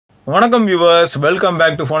வணக்கம் viewers, welcome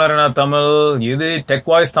back to phone arena Tamil. இது tech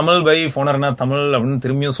voice Tamil by phone arena Tamil அப்படின்னு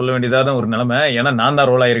திரும்பியும் சொல்ல வேண்டியதான ஒரு நிலைமை. ஏன்னா நான் தான்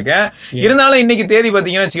ரோல் ஆயிருக்கேன். இருந்தாலும் இன்னைக்கு தேதி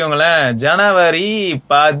பாத்தீங்கன்னா வச்சுக்கோங்களேன், ஜனவரி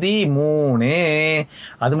 13.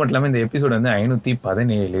 அது மட்டும் இல்லாம இந்த எபிசோட் வந்து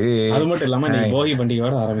 517. அது மட்டும் இல்லாம நீங்க போகி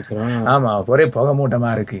பண்டிகையோட ஆரம்பிக்கிறோம். ஆமா, ஒரே புகை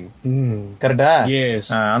மூட்டமா இருக்கு. கரெக்டா?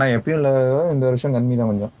 ஆனா எப்பயும் இல்ல, இந்த வருஷம் கம்மி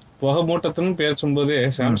தான் கொஞ்சம். புகை மூட்டத்துன்னு பேசும்போது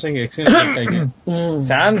சாம்சங் எக்ஸினோஸ்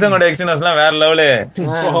சாம்சங்கோட எக்ஸினோஸ் எல்லாம் வேற லெவலு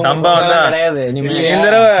சம்பவம் தான். இந்த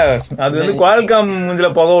தடவை அது வந்து குவால்காம்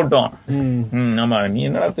மூஞ்சில புகை விட்டோம். ஆமா, நீ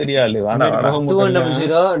என்னடா தெரியாது.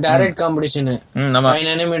 2100 டைரக்ட் காம்படிஷன் 5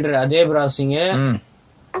 nanometer அதே ப்ராசஸிங்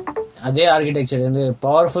அதே ஆர்கிடெக்சர் வந்து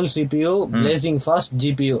powerful CPU, placing fast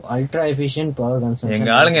GPU, ultra efficient power consumption. எங்க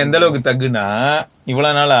ஆளுங்க எந்த அளவுக்கு தக்குன்னா,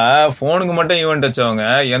 இவ்வளவு நாளா போனுக்கு மட்டும் ஈவெண்ட் வச்சவங்க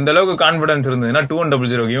எந்த அளவுக்கு கான்பிடன்ஸ் இருந்ததுன்னா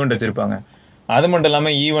 2100 ஈவெண்ட் வச்சிருப்பாங்க. அது மட்டும்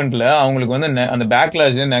இல்லாம ஈவெண்ட்ல அவங்களுக்கு வந்து அந்த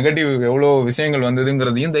பேக்லாஷ் நெகட்டிவ் எவ்வளவு விஷயங்கள்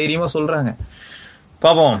வந்ததுங்கிறதையும் தைரியமா சொல்றாங்க.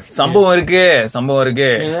 பாப்போம், சம்பவம் இருக்கு.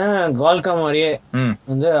 குவால்காம் மாதிரியே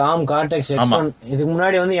வந்து ARM Cortex X1, இதுக்கு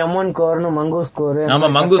முன்னாடி வந்து M1 கோர்னு மங்கூஸ் கோர், ஆமா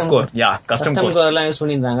மங்கூஸ் கோர், கஸ்டம் கோர் எல்லாம் யூஸ்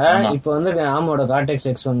பண்ணிருந்தாங்க. இப்போ வந்து ARMோட Cortex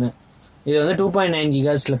X1 இது வந்து 2.9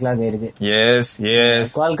 GHz கிளாக் ஆயிருக்கு. எஸ்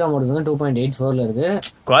குவால்காம் ஓட வந்து 2.84 இருக்கு.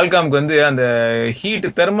 குவால்காம்க்கு வந்து அந்த ஹீட்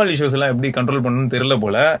தெர்மல் இஷ்யூஸ் எல்லாம் எப்படி கண்ட்ரோல் பண்ணனும்னு தெரியல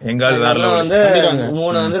போல. எங்கால வேற வந்து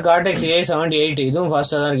மூணு வந்து Cortex A78 இதுவும்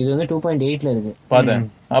ஃபாஸ்டா தான் இருக்கு. இது வந்து 2.8ல இருக்கு. பாத்தேன்.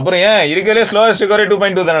 அப்புறம் ஏன் இருக்கலே ஸ்லோவஸ்ட் கோரே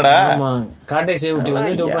 2.2 தானடா? ஆமா, Cortex A50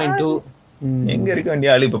 வந்து 2.2. எங்க இருக்க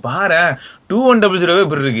வேண்டிய ஆளு இப்ப பாரு 2100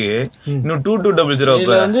 இப்படி இருக்கு. இன்னும் 2200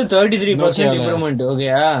 இதுல வந்து 33% இம்ப்ரூவ்மெண்ட்.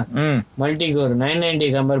 ஓகேயா, மல்டி கோர் 990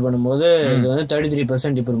 கம்பேர் பண்ணும்போது இது வந்து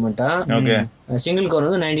 33% இம்ப்ரூவ்மெண்டா. ஓகே, சிங்கிள் கோர்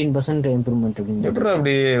வந்து 19% இம்ப்ரூவ்மெண்ட். அப்படின்னு எப்படி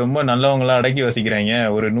அப்படி ரொம்ப நல்லவங்களா அடக்கி வசிக்கிறாங்க.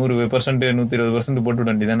 ஒரு 100% 120% போட்டு விட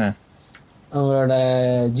வேண்டியதானே. அவங்களோட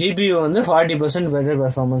GPU வந்து 40% பெட்டர்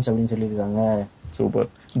பெர்ஃபார்மன்ஸ் அப்படின்னு சொல்லியிருக்காங்க. சூப்பர்.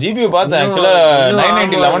 GPU பார்த்தேன், ஆக்சுவலா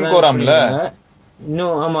 990 11 கோர் ஆம்ல.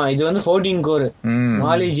 இன்னும் ஆமா, இது வந்து 14 கோர்.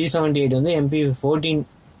 மாலி G78 வந்து MP14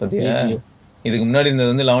 GPU. இதுக்கு முன்னாடி இந்த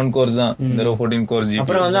வந்து 11 கோர்ஸ் தான், இந்த 14 கோர்ஸ் GPU.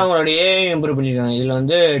 அப்புறம் வந்து அவங்களோட AI இம்ப்ரூவ் பண்ணிருக்காங்க. இதுல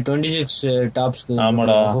வந்து 26 டாப்ஸ்க்கு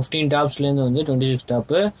 15 டாப்ஸ்ல இருந்து வந்து 26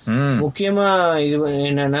 டாப். முக்கியமா இது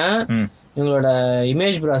என்னன்னா இவங்களோட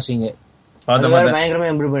இமேஜ் ப்ராசஸிங் பயங்கரமா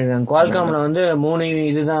இம்ப்ரூவ் பண்ணிருக்காங்க. குவால்காம்ல வந்து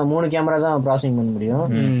 3 கேமரா தான் ப்ராசஸிங் பண்ண முடியும்.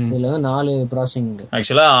 இதுல வந்து 4 ப்ராசஸிங்.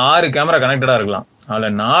 ஆக்சுவலா 6 கேமரா கனெக்டடா இருக்கலாம். அதுல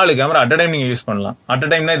 4 கேமரா அட் டைம் நீங்க யூஸ் பண்ணலாம். அட்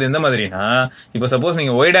டைம்னா இது எந்த மாதிரினா, இப்ப சப்போஸ்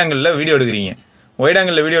நீங்க ஒயிட் ஆங்கிள் வீடியோ எடுக்கிறீங்க,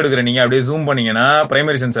 நீங்க அப்படியே ஜூம் பண்ணீங்கன்னா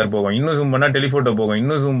பிரைமரி சென்சார் போகும், இன்னும் ஜூம் பண்ணா டெலிபோட்டோ போகும்,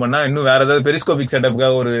 இன்னும் ஜூம் பண்ணா இன்னும் வேற ஏதாவது பெரிஸ்கோபிக்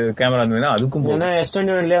செட்டப்புக்காக ஒரு கேமரா இருந்ததுன்னா அதுக்கும் போகும்.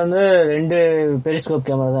 S21 வந்து 2 பெரிஸ்கோப்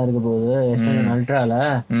கேமரா தான் இருக்க போகுது S21 அல்ட்ரால.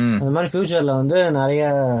 அந்த மாதிரி ஃபியூச்சர்ல வந்து நிறைய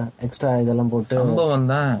எக்ஸ்ட்ரா இதெல்லாம் போட்டு சம்பவம்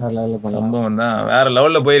தான் வேற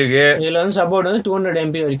லெவல்ல போயிருக்கு. இதுல வந்து சப்போர்ட் வந்து 200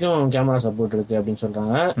 MP வரைக்கும் கேமரா சப்போர்ட் இருக்கு அப்படின்னு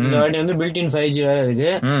சொல்றாங்க. இந்த வாட்டி வந்து பில்ட் இன் 5G வேற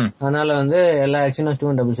இருக்கு. அதனால வந்து எல்லா Exynos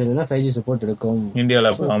 2100 5G சப்போர்ட் இருக்கும்.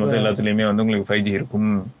 இந்தியால எல்லாத்துலயுமே வந்து உங்களுக்கு 5G இருக்கும்.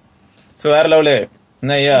 சோ வேற லெவலு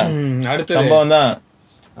என்ன ஐயா. அடுத்த சம்பவம் தான்.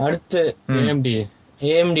 அடுத்து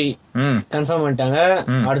AMD கன்ஃபார்ம் பண்ணிட்டாங்க.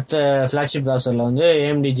 அடுத்த ஃபிளாக்ஷிப் ப்ராசஸர்ல வந்து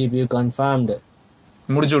AMD GPU கன்ஃபார்ம்டு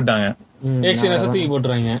முடிச்சு விட்டாங்க. Exynos தூக்கி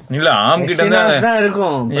போட்டுறாங்க. இல்ல ARM கிட்ட தான்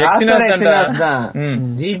இருக்கும். Exynos தான்.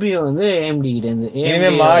 GPU வந்து AMD கிட்ட இருந்து. இனிமே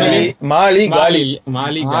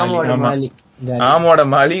ஆமோட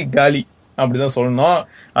மாலி காலி அப்படிதான் சொல்லணும்.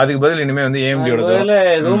 அதுக்கு பதில் இனிமே வந்து AMD-யோட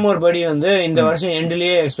ரூமர் படி வந்து இந்த வருஷம்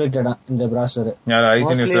எண்ட்லயே எக்ஸ்பெக்டடா இந்த ப்ராசஸர். யார்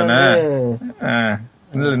Exynos தானே?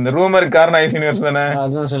 இந்த ரூமருக்கு காரணம் Exynos தானே?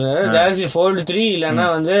 அதான் சொல்றாரு. Galaxy Fold 3 இல்லனா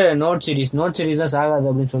வந்து நோட் சீரிஸ் தான் சாகாது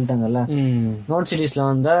அப்படின்னு சொல்லிட்டாங்கல்ல. நோட் சீரிஸ்ல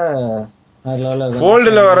வந்தா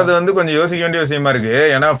ஃபோல்டுல வரது வந்து கொஞ்சம் யோசிக்க வேண்டிய விஷயமா இருக்கு.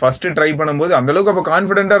 ஏன்னா ஃபர்ஸ்ட் ட்ரை பண்ணும்போது அந்த அளவுக்கு அப்ப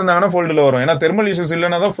கான்பிடென்டா இருந்தாங்கன்னா ஃபோல்டுல வரும். ஏன்னா தெர்மல் இஷ்யூஸ்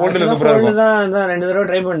இல்லனா தான் ஃபோல்டுல சூப்பரா இருக்கும். 2 தடவை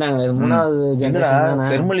ட்ரை பண்ணிட்டாங்க. மூணாவது ஜெனரேஷன்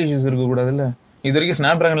தெர்மல் இஷ்யூஸ் இருக்க கூடாது இல்ல. இது வரைக்கும்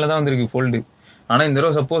ஸ்னாப்டிராகன்ல தான் வந்திருக்கு ஃபோல்டு. ஆனா இந்த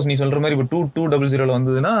தடவை சப்போஸ் நீ சொல்ற மாதிரி இப்ப 2200ல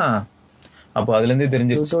வந்ததுன்னா அப்ப அதுல இருந்தே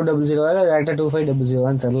தெரிஞ்சிருச்சு. 2200 டேரக்டா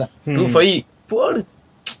 2500 தெரியல. 25 போடு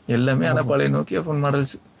எல்லாமே ஆனா பழைய நோக்கியா போன்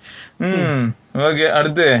மாடல்ஸ். ஓகே,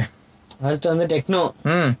 அடுத்து வந்து டெக்னோ.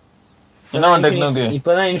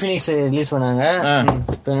 இப்பதான் இன்ஃபினிக்ஸ் ரிலீஸ் பண்ணாங்க.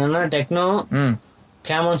 இப்ப என்னன்னா டெக்னோ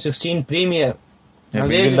Camon 16 பிரீமியர்,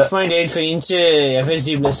 அதே 6.85 inch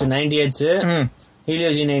FHD plus 90 Hz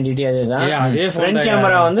Helio G90T. அதுதான் அதே ஃப்ரண்ட்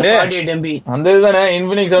கேமரா வந்து 48 MP. அந்த இதுதானே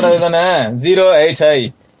இன்ஃபினிக்ஸோட இதுதானே 08i.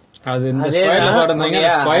 அது இந்த ஸ்கொயர்ல போடுறாங்க.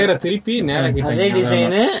 ஸ்கொயரை திருப்பி நேரா கிட்ட அதே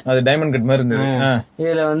டிசைன், அது டைமண்ட் கட் மாதிரி இருந்தது.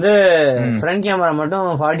 இதுல வந்து ஃப்ரண்ட் கேமரா மட்டும்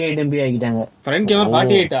 48 MP ஆக்கிட்டாங்க. Front camera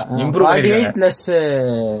 48 improve 48 plus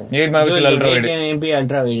 8 megapixel ultra wide, 18 MP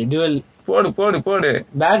ultra wide twelve. போடு.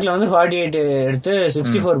 பேக்ல வந்து 48 எடுத்து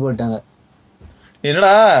 64 போட்டாங்க.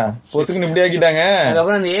 என்னடா பொசுக்குன்னு இப்படி ஆக்கிட்டாங்க.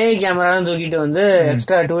 அதுக்கப்புறம் அந்த ஏஐ கேமரா தூக்கிட்டு வந்து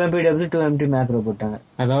extra 2 MP W 2 MP macro போட்டாங்க.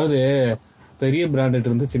 அதாவது பெரிய பிராண்ட்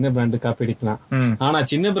இருந்து சின்ன பிராண்ட் காப்பி அடிக்கலாம். ஆனா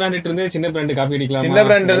சின்ன பிராண்ட் இருந்து சின்ன பிராண்ட் காப்பி அடிக்கலாம். சின்ன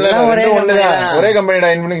பிராண்ட் ஒரே கம்பெனிடா,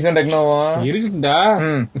 இன்ஃபினிக்ஸும் டெக்னோவும் இருக்குடா.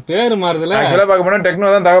 பேரு மாறுதுல. ஆக்சுவலா பாக்க போனா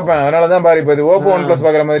டெக்னோ தான் தகப்பேன். அதனாலதான் பாரு இப்ப இது ஓப்போ ஒன் பிளஸ்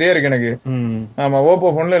பாக்குற மாதிரியே இருக்கு எனக்கு. ஆமா,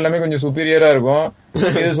 ஓப்போ போன்ல எல்லாமே கொஞ்சம் சுப்பீரியரா இருக்கும்.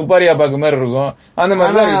 இது சுப்பாரியா பாக்கு மாதிரி இருக்கும். அந்த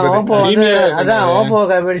மாதிரிதான் அதான் ஓப்போ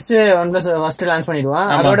கழிச்சு ஒன் பிளஸ் ஃபர்ஸ்ட் லான்ச்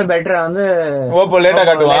பண்ணிடுவான். அதோட பெட்டரா வந்து ஓப்போ லேட்டா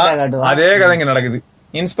காட்டுவான். அதே கதைங்க நடக்குது.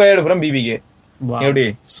 Inspired from PBK. எப்படி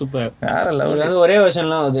சூப்பர், வேற லெவல். ஒரே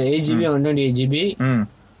வெர்ஷன்லாம் அது 8GB 128GB.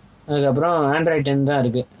 அதுக்கப்புறம் ஆண்ட்ராய்ட் 10 தான்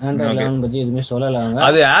இருக்கு. ஆண்ட்ராய்ட் 11 பத்தி எதுவுமே சொல்லல.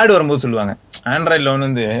 அது ஆட் வரும்போது சொல்லுவாங்க. ஆண்ட்ராய்ட் 11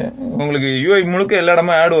 வந்து உங்களுக்கு யூஐ முழுக்க எல்லா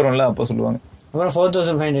இடமும் ஆட் வரும்ல, அப்ப சொல்லுவாங்க. அப்புறம்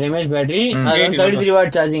 4500 mAh பேட்டரி, 33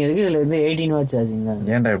 வாட் சார்ஜிங் இருக்கு. இதுல இருந்து 18 வாட் சார்ஜிங் தான்.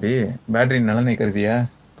 ஏன்டா இப்படி பேட்டரி நல்லா நிக்கிறதியா?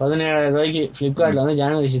 17,000 ரூபாய்க்கு பிளிப்கார்ட்ல வந்து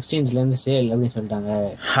ஜனவரி 16th இருந்து சேல் அப்படின்னு சொல்லிட்டாங்க.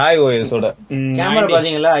 ஹாய் ஓஎஸ் ஓட கேமரா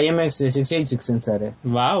பாத்தீங்களா? IMX 686 sensor.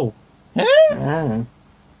 Wow.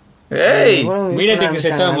 MediaTek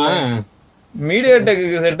set ஆகுமா?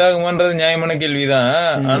 மீடியாடெக்கு செட் ஆகுமான்றது நியாயமான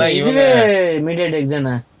கேள்விதான். ஆனா இதுவே மீடியாடெக்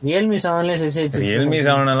தானே. ரியல்மி 7ல 686. ரியல்மி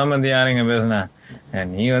 7 எல்லாம் வந்து யாருங்க பேசுனா?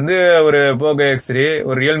 நீ வந்து ஒரு போகோ X3,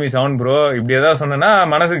 ஒரு ரியல்மி 7 ப்ரோ இப்படி ஏதாவது சொன்னா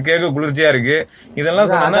மனசுக்கு கேட்க குளிர்ச்சியா இருக்கு.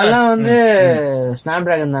 இதெல்லாம் அதெல்லாம் வந்து ஸ்னாப்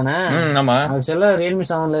டிராகன் தானே. ஆமா, ஆக்சுவலா ரியல்மி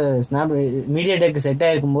 7ல ஸ்னாப் மீடியாடெக் செட்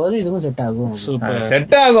ஆயிருக்கும் போது இதுவும் செட் ஆகும்.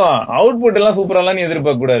 செட் ஆகும். அவுட்புட் எல்லாம் சூப்பரா எல்லாம் நீ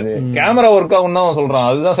எதிர்பார்க்க கூடாது. கேமரா ஒர்க் ஆகும் தான் சொல்றான்.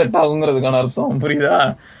 அதுதான் செட் ஆகுங்கிறதுக்கான அர்த்தம், புரியுதா?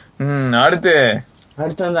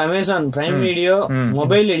 அடுத்து வந்து Amazon Prime video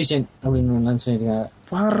mobile edition அப்படின்னு லான்ச் பண்ணிருக்காங்க.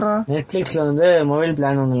 நெட்ஃபிளிக்ஸ்ல வந்து மொபைல்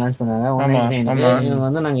பிளான் ஒன்னு லான்ச் பண்ணாங்க. 199. இவங்க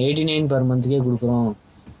வந்து நாங்க 89 per monthக்கே குடுக்குறோம்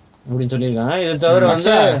அப்படின்னு சொல்லிருக்காங்க. இது தவிர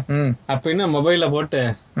வந்து அப்ப என்ன மொபைல்ல போட்டு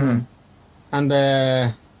அந்த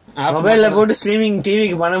மொபைல்ல போட்டு ஸ்ட்ரீமிங்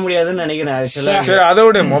டிவிக்கு பண்ண முடியாதுன்னு நினைக்கிறேன். சரி,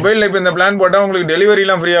 அதோட மொபைல்ல இப்ப இந்த பிளான் போட்டா உங்களுக்கு டெலிவரி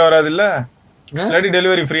எல்லாம் ஃப்ரீயா வராது இல்ல? இல்லாட்டி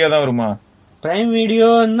டெலிவரி ஃப்ரீயா தான் வருமா? பிரைம் வீடியோ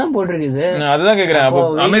தான் போட்டிருக்குது. அதுதான் கேக்குறேன். அப்போ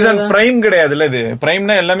அமேசான் பிரைம் கிடையாதுல்ல. இது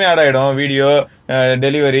பிரைம்னா எல்லாமே ஆட் ஆயிடும். Video,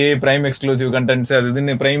 delivery, Prime exclusive contents, அது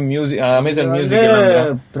இதுன்னு Prime music, Amazon music,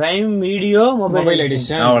 Prime video mobile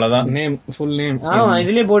edition, அவ்வளவுதான். Name full name.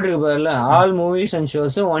 இதுலயே போட்டிருக்கு பாருல, all movies and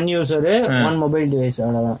shows, one user, one mobile device.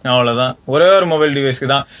 அவ்வளவுதான். ஒரே ஒரு மொபைல்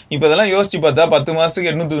டிவைஸ்க்கு தான். இப்ப இதெல்லாம் யோசிச்சு பார்த்தா 10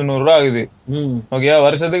 மாசத்துக்கு 890 ரூபா ஆகுது. ஓகே,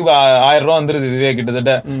 வருஷத்துக்கு 1000 ரூபா வந்துருது இதுவே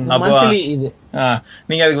கிட்டத்தட்ட. அப்போ இது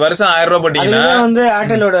நீங்க அதுக்கு வருஷம் 1000 ரூபாய் போட்டீங்கன்னா வந்து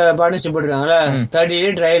ஏர்டெலோட பார்ட்னர்ஷிப் போட்டுருக்காங்கல்ல, 30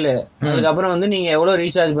 day ட்ரையல். அதுக்கப்புறம் வந்து நீங்க எவ்வளவு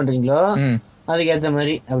ரீசார்ஜ் பண்றீங்களோ அதுக்கு ஏத்த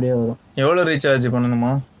மாதிரி அப்படியே வரும். எவ்வளவு ரீசார்ஜ்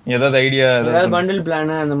பண்ணணுமா? ஏதாவது ஐடியா? ஏதாவது பண்டில்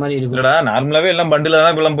பிளான் அந்த மாதிரி இருக்கு. இல்லடா, நார்மலாவே எல்லாம் பண்டிலா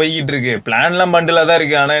தான் இப்ப போய்கிட்டு இருக்கு. பிளான் எல்லாம் பண்டிலா தான்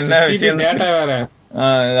இருக்கு. ஆனா என்ன விஷயம், டேட்டா வேற.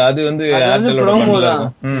 அது வந்து ப்ரோமோ தான்.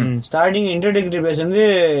 ஸ்டார்டிங் இன்ட்ரோடக்டரி பிரைஸ் வந்து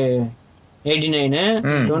 89,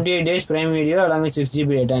 28 days பிரைம் வீடியோ எல்லாமே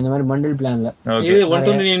 6GB டேட்டா, இந்த மாதிரி பண்டில் பிளான்ல. இது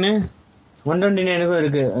 129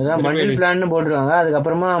 இருக்கு. அதான் பண்டில் பிளான் போட்டுருக்காங்க.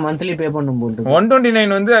 அதுக்கப்புறமா மந்த்லி பே பண்ணும் போட்டு.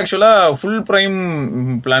 129 வந்து ஆக்சுவலா ஃபுல் பிரைம்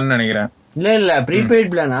பிளான் நினைக்கிறேன். இல்ல ப்ரீபெய்ட்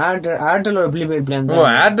பிளான். ஏர்டெலோட ப்ரீபெய்ட் பிளான்.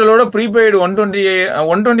 ஏர்டெலோட ப்ரீபெய்டு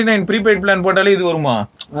 129 ப்ரீபெய்ட் பிளான் போட்டாலே இது வருமா?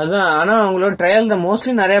 அதான். ஆனா அவங்களோட ட்ரையல் தான்.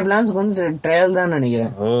 மோஸ்ட்லி நிறைய பிளான்ஸ்க்கு வந்து ட்ரையல் தான்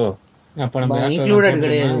நினைக்கிறேன். இன்க்ளூடட்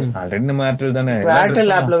கிடையாது.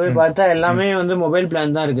 ஏர்டெல் ஆப்ல போய் பார்த்தா எல்லாமே வந்து மொபைல்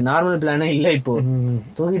பிளான் தான் இருக்கு. நார்மல் பிளானே இல்ல. இப்போ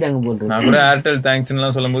தூக்கிட்டாங்க போட்டு. நான் கூட ஏர்டெல் தேங்க்ஸ்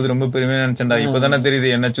எல்லாம் சொல்லும் போது ரொம்ப பெருமையா நினைச்சேன்டா. இப்பதானே தெரியுது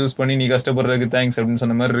என்ன சூஸ் பண்ணி நீ கஷ்டப்படுறதுக்கு தேங்க்ஸ் அப்படின்னு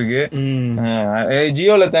சொன்ன மாதிரி இருக்கு.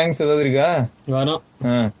 ஜியோல தேங்க்ஸ் ஏதாவது இருக்கா? வரும்.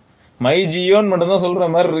 மை ஜியோன்னு மட்டும் தான் சொல்ற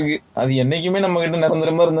மாதிரி இருக்கு. அது என்னைக்குமே நம்ம கிட்ட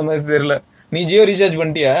நிரந்தரமா இருந்த மாதிரி தெரியல. நீ ஜியோ ரீசார்ஜ்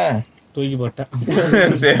பண்ணிட்டியா? தூக்கி போட்டேன்.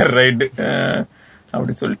 சரி, ரைட்டு.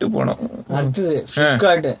 அப்படி சொல்லிட்டு போனோம். அடுத்தது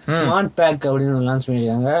Flipkart SmartPack அப்படின்னு லான்ச்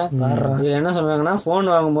பண்ணிருக்காங்க. இதுல என்ன சொல்றாங்கன்னா,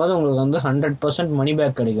 போன் வாங்கும்போது உங்களுக்கு வந்து 100% மணி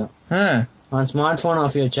பேக் கிடைக்கும் on smartphone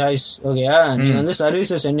of your choice. ஓகேயா? நீங்க வந்து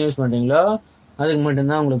சர்வீசஸ் என்ன யூஸ் பண்றீங்களோ அதுக்கு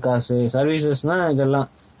மட்டும்தான் உங்களுக்கு காசு. சர்வீசஸ்னா இதெல்லாம்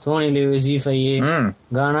சோனி லிவ், Z5,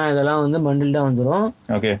 கானா, இதெல்லாம் வந்து பண்டில் தான் வந்துடும்.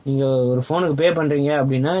 நீங்க ஒரு போனுக்கு பே பண்றீங்க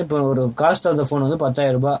அப்படின்னா, இப்போ ஒரு காஸ்ட் ஆஃப் த போன் வந்து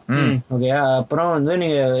 10,000 ரூபாய். ஓகேயா? அப்புறம் வந்து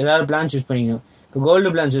நீங்க ஏதாவது பிளான் சூஸ் பண்ணிக்கணும். இப்போ கோல்டு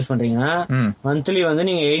பிளான் சூஸ் பண்றீங்கன்னா மந்த்லி வந்து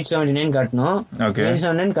நீங்க 879 கட்டணும்.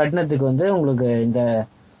 879 கட்டினத்துக்கு வந்து உங்களுக்கு இந்த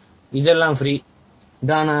இதெல்லாம் ஃப்ரீ.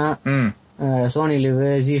 கானா, சோனி லிவ்,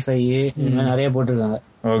 Z5 இந்த மாதிரி நிறைய போட்டிருக்காங்க.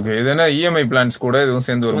 ஓகே, இது என்ன இஎம்ஐ பிளான்ஸ் கூட இதுவும்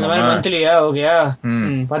சேர்ந்து வரும். இந்த மாதிரி மந்த்லியா? ஓகேயா?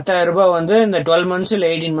 10,000 ரூபாய் வந்து இந்த 12 months இல்ல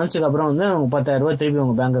 18 monthsக்கு அப்புறம் வந்து 10,000 ரூபாய் திருப்பி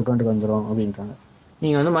உங்க பேங்க் அக்கௌண்ட்டுக்கு வந்துரும் அப்படின்றாங்க.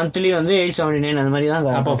 நீங்க வந்து மந்த்லி வந்து 879 அந்த மாதிரி தான்.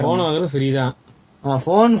 அப்ப போன் வாங்குறது ஃப்ரீ தான்.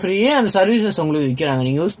 Phone free. அந்த சர்வீசஸ் உங்களுக்கு விக்கிறாங்க.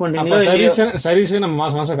 நீங்க யூஸ் பண்றீங்களோ சர்வீஸ் நம்ம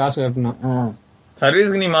மாசம் மாசம் காசு கட்டணும்.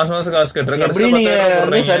 சர்வீஸ்க்கு நீ மாசம் மாசம் காசு கட்டுற, எப்படி நீங்க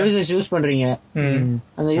சர்வீசஸ் யூஸ் பண்றீங்க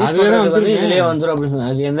அந்த யூஸ் பண்றது இதுலயே வந்துரும் அப்படின்னு சொன்னா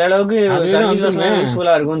அது எந்த அளவுக்கு சர்வீசஸ்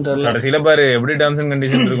யூஸ்ஃபுல்லா இருக்கும்னு தெரியல. கடைசியில பாரு எப்படி டேர்ம்ஸ் அண்ட்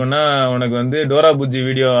கண்டிஷன் இருக்குன்னா உனக்கு வந்து டோரா புஜ்ஜி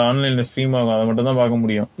வீடியோ ஆன்லைன்ல ஸ்ட்ரீம் ஆகும், அதை மட்டும் தான் பார்க்க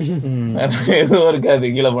முடியும், வேற எதுவும்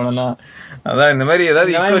இருக்காது கீழே போனலாம். அதான் இந்த மாதிரி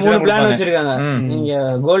ஏதாவது பிளான் வச்சிருக்காங்க. நீங்க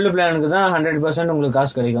கோல்டு பிளானுக்கு தான் 100% உங்களுக்கு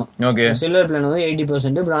காசு கிடைக்கும். ஓகே, சில்வர் பிளான் வந்து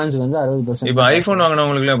 80%, பிரான்ஸ்க்கு வந்து 60%. இப்ப ஐபோன்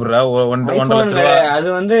வாங்கினவங்களுக்கு எப்படிடா அது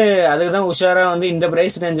வந்து அதுக்குதான் உஷாரா வந்து இந்த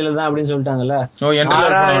பிரைஸ் ரேஞ்சில தான் அப்படின்னு சொல்லிட்டாங்கல்ல.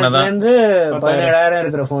 6,000 இருந்து 17,000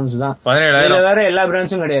 இருக்கிற போன்ஸ் தான். 17,000 வேற எல்லா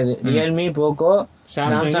பிராண்ட்ஸும் கிடையாது. Realme, Poco,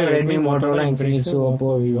 Samsung, Redmi, Motorola, Infinix, Oppo,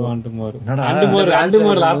 Vivo,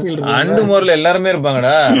 அண்டுமோர்ல எல்லாருமே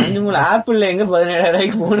இருப்பாங்கடா. அண்டுமோர் ஆப்பிள்ல எங்க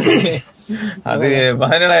 17,000 போன் இருக்கு? அது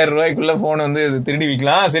 17,000 போன் வந்து திருடி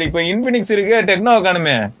விக்கலாம். சரி, இப்ப இன்ஃபினிக்ஸ் இருக்கு, டெக்னோ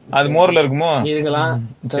காணுமே, அது மோர்ல இருக்குமோ? இருக்கலாம்.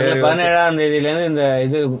 17ஆம் தேதியில இருந்து இந்த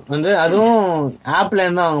இது வந்து அதுவும் ஆப்ல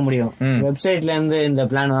இருந்து வாங்க முடியும், வெப்சைட்ல இருந்து இந்த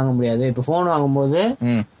பிளான் வாங்க முடியாது. இப்ப போன் வாங்கும்போது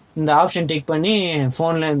இந்த ஆப்ஷன் டிக் பண்ணி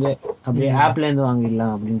போன்ல இருந்து அப்படியே ஆப்ல இருந்து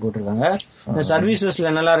வாங்கிடலாம் அப்படின்னு போட்டிருக்காங்க. இந்த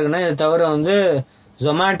சர்வீசஸ்ல நல்லா இருக்குன்னா இது தவிர வந்து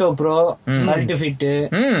ஜொமேட்டோ ப்ரோ, கல்டிஃபிட்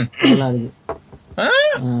இதெல்லாம் இருக்கு.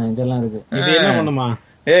 இதெல்லாம் இருக்கு. இது என்ன பண்ணுமா?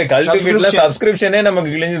 கல்டிஃபிட்ல சப்ஸ்கிரிப்ஷனே நமக்கு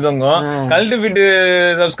கிழிஞ்சு தொங்கும். கல்டிஃபிட்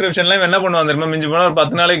சப்ஸ்கிரிப்ஷன்ல என்ன பண்ணுவான் தெரியுமா? மிஞ்சி போனா ஒரு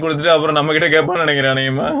 10 நாளைக்கு கொடுத்துட்டு அப்புறம் நம்ம கிட்ட கேட்பான்னு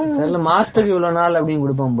நினைக்கிறேன். மாசத்துக்கு இவ்வளவு நாள் அப்படின்னு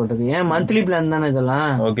கொடுப்போம் போட்டுருக்கு. ஏன் மந்த்லி பிளான் தானே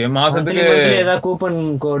இதெல்லாம்? ஓகே, மாசத்துக்கு ஏதாவது கூப்பன்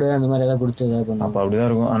கோடு அந்த மாதிரி ஏதாவது கொடுத்து ஏதாவது பண்ணுவோம். அப்ப அப்படிதான்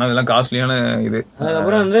இருக்கும். ஆனா இதெல்லாம் காஸ்ட்லியான இது.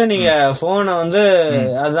 அதுக்கப்புறம் வந்து நீங்க போனை வந்து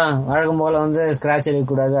அதான் வழக்கம் போல வந்து ஸ்கிராட்ச்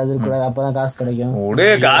இருக்கக்கூடாது, அது இருக்கக்கூடாது, அப்பதான் காசு கிடைக்கும்.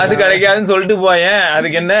 காசு கிடைக்காதுன்னு சொல்லிட்டு போயேன்.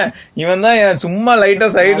 அதுக்கு என்ன, இவன் தான் சும்மா லைட்டா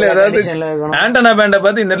சைட்ல ஏதாவது ஆண்டனா பேண்ட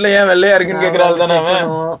இந்த இடத்துல ஏன் வெள்ளையா இருக்குன்னு கேக்குறாள் தானே அவன்.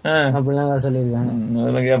 அப்படிலாம் சொல்லிருக்காங்க.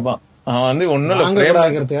 அதெல்லாம் கேட்பான் அவன் வந்து ஒண்ணும் இல்ல,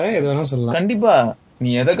 சொல்லலாம். கண்டிப்பா நீ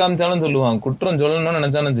எதை காமிச்சாலும் சொல்லுவான். குற்றம் சொல்லணும்னு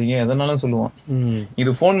நினைச்சான்னு வச்சுக்கேன், எதனாலும் சொல்லுவான்.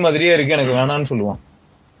 இது போன் மாதிரியே இருக்கு, எனக்கு வேணான்னு சொல்லுவான்.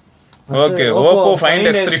 Okay, Oppo Find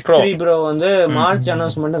X3 Pro வந்து மார்ச்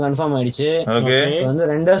அனௌன்ஸ்மெண்ட் கன்ஃபார்ம் ஆயிடுச்சு. ஓகே, வந்து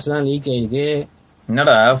ரெண்டர்ஸ் தான் லீக் ஆயிருக்கு.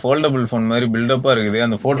 என்னடா ஃபோல்டபிள் போன் மாதிரி பில்டப்பா இருக்குது.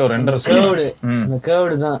 அந்த போட்டோ ரெண்டர்ஸ் அந்த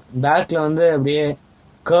கர்வ்டு தான். பேக்ல வந்து அப்படியே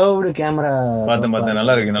கர்வ்டு கேமரா பார்த்தேன்.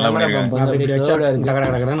 நல்லா இருக்கு, நல்லா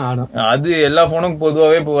பண்ணிருக்காங்க. அது எல்லா போனுக்கும்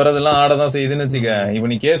பொதுவாவே இப்ப வரதெல்லாம் ஆடதான் செய்யுதுன்னு வச்சுக்க.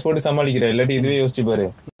 இப்ப நீ கேஸ் போட்டு சமாளிக்கிற, இல்லாட்டி இதுவே யோசிச்சு பாரு.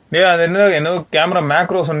 அது என்ன கேமரா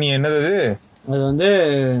மேக்ரோ சொன்னீங்க, என்னது அது வந்து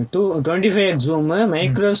 25x zoom,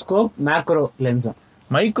 microscope, macro lens.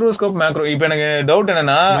 Microscope macro. இப்ப எனக்கு டவுட்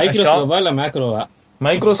என்னன்னா, மைக்ரோஸ்கோப்பா இல்ல மேக்ரோவா?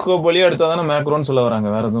 மைக்ரோஸ்கோப் வழியா எடுத்தாதானே மேக்ரோன்னு சொல்ல வராங்க,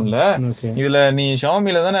 வேற எதுவும் இல்ல. இதுல நீ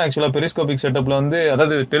ஷாமில தானே ஆக்சுவலா பெரிஸ்கோபிக் செட்டப்ல வந்து,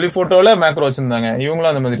 அதாவது டெலிபோட்டோல மேக்ரோ வச்சிருந்தாங்க.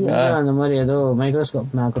 இவங்களும் அந்த மாதிரி ஏதோ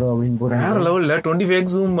மைக்ரோஸ்கோப் மேக்ரோ அப்படின்னு போறாங்க. வேற லெவல்ல 25x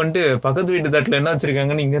ஜூம் பண்ணிட்டு பக்கத்து வீட்டு தட்டுல என்ன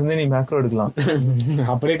வச்சிருக்காங்கன்னு இங்க இருந்து நீ மேக்ரோ எடுக்கலாம்.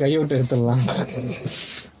 அப்படியே கையை விட்டு எடுத்துடலாம்.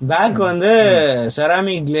 பேக் வந்து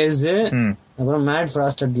செராமிக் கிளேஸ், அப்புறம் matte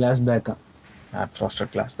frosted glass back. Matte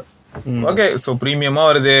frosted glass back. Okay, so பிரீமியமா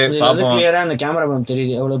வருது. பாப்போம். கிளியரா அந்த கேமரா பம்ப்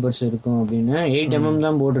தெரியுது எவ்வளவு பெருசு இருக்கும் அப்படின்னு. 8mm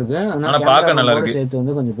தான் போட்டிருக்கு. ஆனா பார்க்க நல்லா இருக்கு. சேர்த்து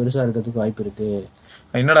வந்து கொஞ்சம் பெருசா இருக்கிறதுக்கு வாய்ப்பு இருக்கு.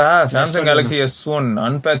 என்னடா Samsung Galaxy S1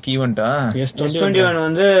 unpack ஈவென்ட்டா? S21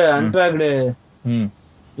 வந்து அன்பேக்டு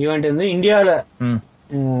ஈவென்ட் வந்து இந்தியால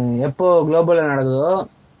எப்போ குளோபல்ல நடக்குதோ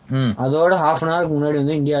அதோட half an hour முன்னாடி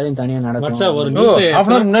வந்து இந்தியாலயும் தனியா நடக்கும். ஒரு நியூஸ் half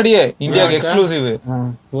an hour முன்னாடியே இந்தியாக்கு எக்ஸ்க்ளூசிவ்.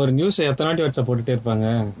 ஒரு நியூஸ் எத்தனை வாட்டி வாட்ஸ்அப் போட்டுட்டே இருப்பாங்க.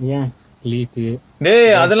 ஏன் லீக்?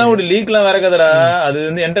 டேய், அதெல்லாம் ஒரு லீக்லாம் வேற கதடா. அது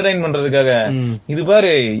வந்து என்டர்டைன் பண்றதுக்காக. இது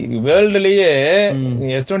பாரு, வேர்ல்டுலயே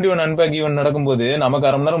S21 அன்பேக் ஈவென்ட் நடக்கும்போது நமக்கு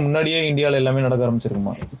 1/2 மணி நேரம் முன்னாடியே இந்தியால எல்லாமே நடக்க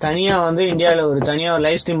ஆரம்பிச்சிருக்குமா. தனியா வந்து இந்தியால ஒரு தனியா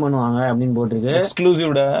லைவ் ஸ்ட்ரீம் பண்ணுவாங்க அப்படின்னு போட்டிருக்கு.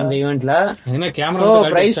 எக்ஸ்க்ளூசிவ்டா அந்த ஈவென்ட்ல. கேமரா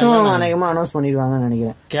பிரைஸும் அநேகமா அனௌன்ஸ் பண்ணிடுவாங்கன்னு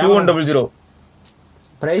நினைக்கிறேன். 2100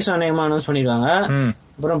 பிரைஸ் அநேகமா அனௌன்ஸ் பண்ணிடுவாங்க.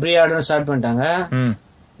 அப்புறம் ப்ரீ ஆர்டர் ஸ்டார்ட் பண்ணிட்டாங்க.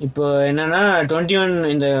 இப்போ என்னன்னா 21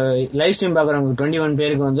 இந்த லைவ் ஸ்ட்ரீம் பாக்குறவங்க 21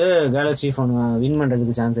 பேருக்கு வந்து கேலக்ஸி போன் வின்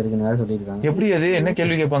பண்றதுக்கு சான்ஸ் இருக்குன்னு வேற சொல்லிருக்காங்க. எப்படி அது என்ன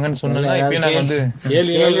கேள்வி கேட்பாங்கன்னு சொன்னா இப்ப நான் வந்து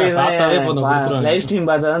லைவ் ஸ்ட்ரீம்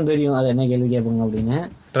பார்த்தாதான் தெரியும் அது என்ன கேள்வி கேட்பாங்க அப்படின்னு.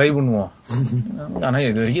 ட்ரை பண்ணுவோம். ஆனா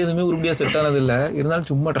இது வரைக்கும் எதுவுமே உருப்படியா செட் ஆனது இல்ல, இருந்தாலும்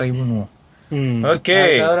சும்மா ட்ரை பண்ணுவோம். ஓகே,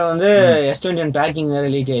 தவிர வந்து S21 பேக்கிங் வேற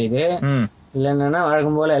லீக் ஆயிருக்கு. இல்ல என்னன்னா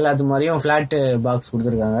வழக்கம் போல எல்லாத்து மாதிரியும் பிளாட் பாக்ஸ்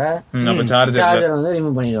கொடுத்துருக்காங்க. சார்ஜர் வந்து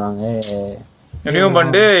ரிமூவ் பண்ணிடுவாங்க. ரிமூவ்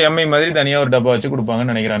பண்ணிட்டு எம்ஐ மாதிரி தனியா ஒரு டப்பா வச்சு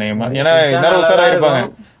கொடுப்பாங்கன்னு நினைக்கிறேன். ஏன்னா எல்லாரும் உஷாரா இருப்பாங்க.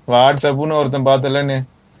 வாட்ஸ்அப்னு ஒருத்தன் பார்த்தலன்னு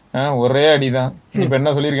ஒரே அடிதான். இப்ப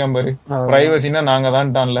என்ன சொல்லிருக்கான் பாரு, பிரைவசினா நாங்க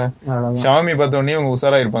தான்ட்டான்ல. ஷாமி பார்த்தோன்னே உங்க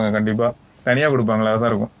உஷாரா இருப்பாங்க, கண்டிப்பா தனியா கொடுப்பாங்களா,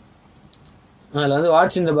 அதான் இருக்கும். அதுல வந்து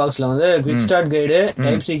வாட்ச் இந்த பாக்ஸ்ல வந்து quick start guide,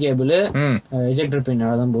 type C cable, ejector pin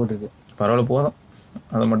தான் போட்டிருக்கு. பரவாயில்ல, போதும்.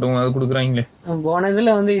 அதை மட்டும் அது குடுக்குறாங்களே.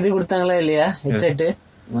 போனதுல வந்து இது கொடுத்தாங்களா இல்லையா ஹெட்செட்?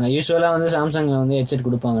 யூஸ்வலா வந்து சாம்சங்ல வந்து ஹெட்செட்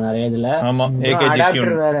கொடுப்பாங்க நிறைய இதுல. ஆமா,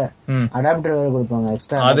 அடாப்டர் வேற கொடுப்பாங்க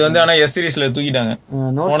எக்ஸ்ட்ரா. அது வந்து ஆனா எஸ் சீரிஸ்ல தூக்கிட்டாங்க.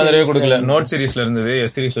 போன தடவை கொடுக்கல, நோட் சீரிஸ்ல இருந்தது,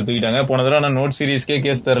 எஸ் சீரிஸ்ல தூக்கிட்டாங்க. போன தடவை ஆனா நோட் சீரிஸ்க்கே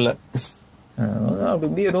கேஸ் தரல.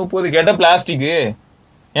 அப்படி ஏதோ போது கேட்டா பிளாஸ்டிக்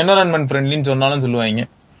என்வரான்மெண்ட் ஃப்ரெண்ட்லின்னு சொன்னாலும் சொல்லுவாங்க.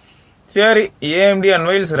 சரி, AMD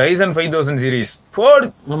unveils Ryzen 5000 சீரிஸ் போடு.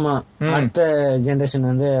 ஆமா, அடுத்த ஜெனரேஷன்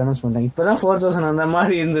வந்து அனௌன்ஸ் பண்றாங்க. இப்பதான் 4000 அந்த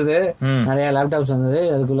மாதிரி இருந்தது, நிறைய லேப்டாப்ஸ் வந்தது.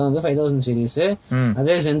 அதுக்குள்ள வந்து 5000 சீரிஸ்,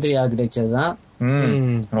 அதே Zen 3 ஆர்கிடெக்சர் தான்,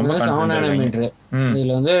 7 நானோமீட்டர்.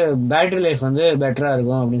 இதுல வந்து பேட்டரி லைஃப் வந்து பெட்டரா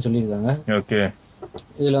இருக்கும் அப்படின்னு சொல்லியிருக்காங்க. ஓகே,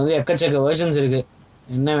 இதுல வந்து எக்கச்சக்க வெர்ஷன்ஸ் இருக்கு,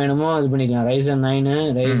 என்ன வேணுமோ இது பண்ணிக்கலாம். Ryzen 9,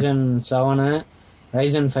 Ryzen 7,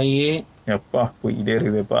 Ryzen 5. எப்பா போயிட்டே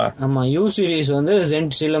இருக்குதுப்பா. ஆமா, U சீரிஸ் வந்து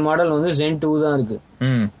சில மாடல் வந்து Zen 2 தான் இருக்கு.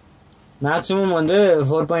 மேக்ஸிமம் வந்து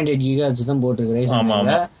 4.8 GHz தான் போட்டுருக்கு Ryzen.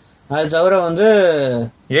 அது தவிர வந்து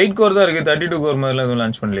 8 கோர் தான் இருக்கு, 32 கோர் மாதிரி எதுவும்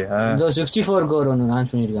லான்ச் பண்ணலையா? இதோ 64 கோர் ஒன்னு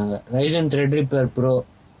லான்ச் பண்ணிருக்காங்க, Ryzen Threadripper Pro.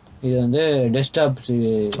 இது வந்து டெஸ்க்டாப்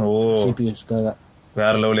CPUஸ்க்காக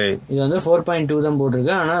வேற லெவலே. இது வந்து 4.2 தான்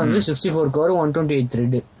போட்டிருக்கு, ஆனா வந்து 64 கோர் 128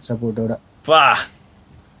 த்ரெட் சப்போர்ட்டோட. வா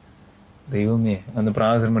தெய்வமே, அந்த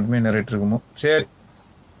ப்ராசஸர் மட்டுமே என்ன ரேட் இருக்குமோ. சரி,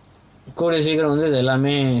 கூடிய சீக்கிரம் வந்து இது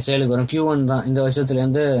எல்லாமே சேலுக்கு வரும். Q1 தான் இந்த வருஷத்துல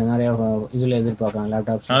இருந்து நிறைய இதுல எதிர்பார்க்கலாம்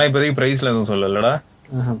லேப்டாப்ஸ். ஆனா இப்போதைக்கு பிரைஸ்ல எதுவும் சொல்லலடா.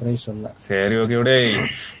 பிரைஸ் சொல்லல. சரி, ஓகே. விட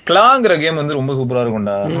கிளாங்கிற கேம் வந்து ரொம்ப சூப்பரா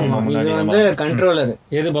இருக்கும்டா. இது வந்து கண்ட்ரோலர்,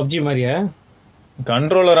 எது பப்ஜி மாதிரியா?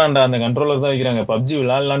 கண்ட்ரோலராண்டா, அந்த கண்ட்ரோலர் தான் வைக்கிறாங்க. பப்ஜி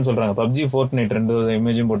விளையாடலாம்னு சொல்றாங்க. பப்ஜி, ஃபோர்ட்நைட் ரெண்டு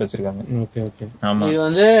இமேஜும் போட்டு வச்சிருக்காங்க. இது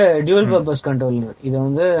வந்து டியூல் பர்பஸ் கண்ட்ரோலர். இது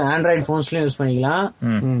வந்து ஆண்ட்ராய்டு போன்ஸ்லயும் யூஸ் பண்ணிக்கலாம்,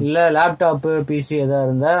 இல்ல லேப்டாப் பிசி எதா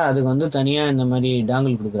இருந்தா அதுக்கு வந்து தனியா இந்த மாதிரி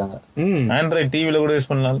டாங்கிள் கொடுக்குறாங்க. ஆண்ட்ராய்டு டிவில கூட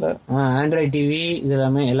யூஸ் பண்ணலாம்ல. ஆண்ட்ராய்டு டிவி இது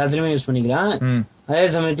எல்லாமே எல்லாத்துலயுமே யூஸ் பண்ணிக்கலாம். அதே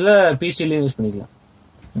சமயத்துல பிசிலயும் யூஸ் பண்ணிக்கலாம்.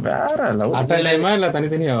 வேற இல்ல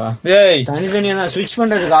தனித்தனியாவா? தனித்தனியா தான் ஸ்விட்ச்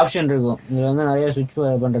பண்றதுக்கு ஆப்ஷன் இருக்கும். இதுல வந்து நிறைய ஸ்விட்ச்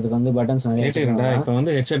பண்றதுக்கு வந்து பட்டன்ஸ் நிறைய. இப்ப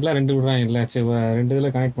வந்து ஹெட்செட்லாம் ரெண்டு விடுறாங்க இல்ல, ரெண்டு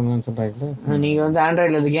இதுல கனெக்ட் பண்ணலாம்னு சொல்றாங்க. நீங்க வந்து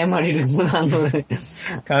ஆண்ட்ராய்டுல இது கேம் ஆடிட்டு இருக்கும்போது அங்க ஒரு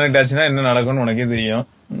கனெக்ட் ஆச்சுன்னா என்ன நடக்கும்னு உனக்கே தெரியும்.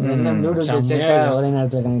 ப்ளூடூத் ஹெட்செட் ஒரே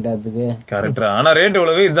நேரத்துல கனெக்ட் ஆகுதுக்கு கரெக்டா. ஆனா ரேட்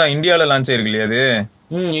எவ்வளவு? இதுதான் இந்தியால லான்ச் ஆயிருக்கு இல்லையா அது?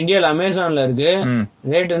 இந்தியால அமேசான்ல இருக்கு.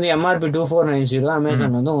 ரேட் வந்து MRP 2490,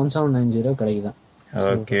 அமேசான் வந்து 1790 கிடைக்குதான்.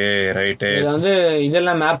 Okay, right. இது வந்து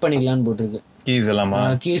இதெல்லாம் மேப் பண்ணிக்கலாம்னு போட்டிருக்கு.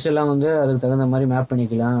 கீஸ் எல்லாம் வந்து அதுக்கு தகுந்த மாதிரி மேப்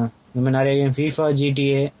பண்ணிக்கலாம். இந்த மாதிரி நிறைய கேம் FIFA,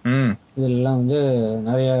 GTA இதெல்லாம் வந்து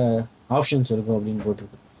நிறைய ஆப்ஷன்ஸ் இருக்கும் அப்படின்னு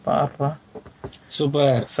போட்டிருக்கு. பாப்பா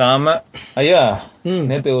சூப்பர், சாம. ஐயா,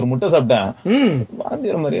 நேத்து ஒரு முட்டை சாப்பிட்டேன்,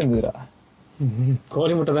 வாந்திர மாதிரியே இருந்துதுடா.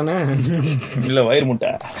 கோழி முட்டை தானே? இல்ல, வயிறு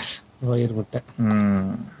முட்டை. வயிறு முட்டை.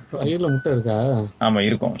 வயிறுல முட்டை இருக்கா? ஆமா,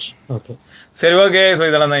 இருக்கும். ஓகே, சரி, ஓகே. சோ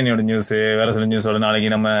இதெல்லாம் தான் என்னோட நியூஸ். வேற சில நியூஸோட நாளைக்கு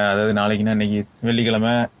நம்ம, அதாவது நாளைக்குன்னா இன்னைக்கு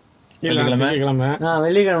வெள்ளிக்கிழமை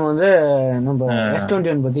வந்து நம்ம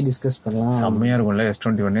S21 பத்தி டிஸ்கஸ் பண்ணலாம். செம்மையா இருக்கும்ல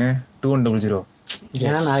S21 2100.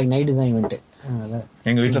 ஏன்னா நாளைக்கு நைட்டு தான் இவெண்ட்.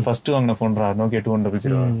 எங்க வீட்டுல ஃபர்ஸ்ட் வாங்கின போன்ரா Nokia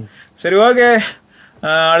 2100. சரி, ஓகே.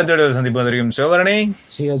 அடுத்த வீடியோ சந்திப்போம். வரைக்கும் சிவரணி,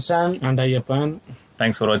 Srivatsan and Ayyappan.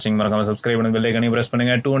 Thanks for வாட்சிங். மறக்காம சப்ஸ்கிரைப் பண்ணுங்க, பெல் ஐகானை பிரஸ்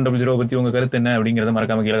பண்ணுங்க. 2100 பத்தி உங்க கருத்து என்ன அப்படிங்கறத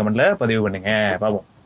மறக்காம கீழே கமெண்ட்ல பதிவு பண்ணுங்க. பாப்போம்.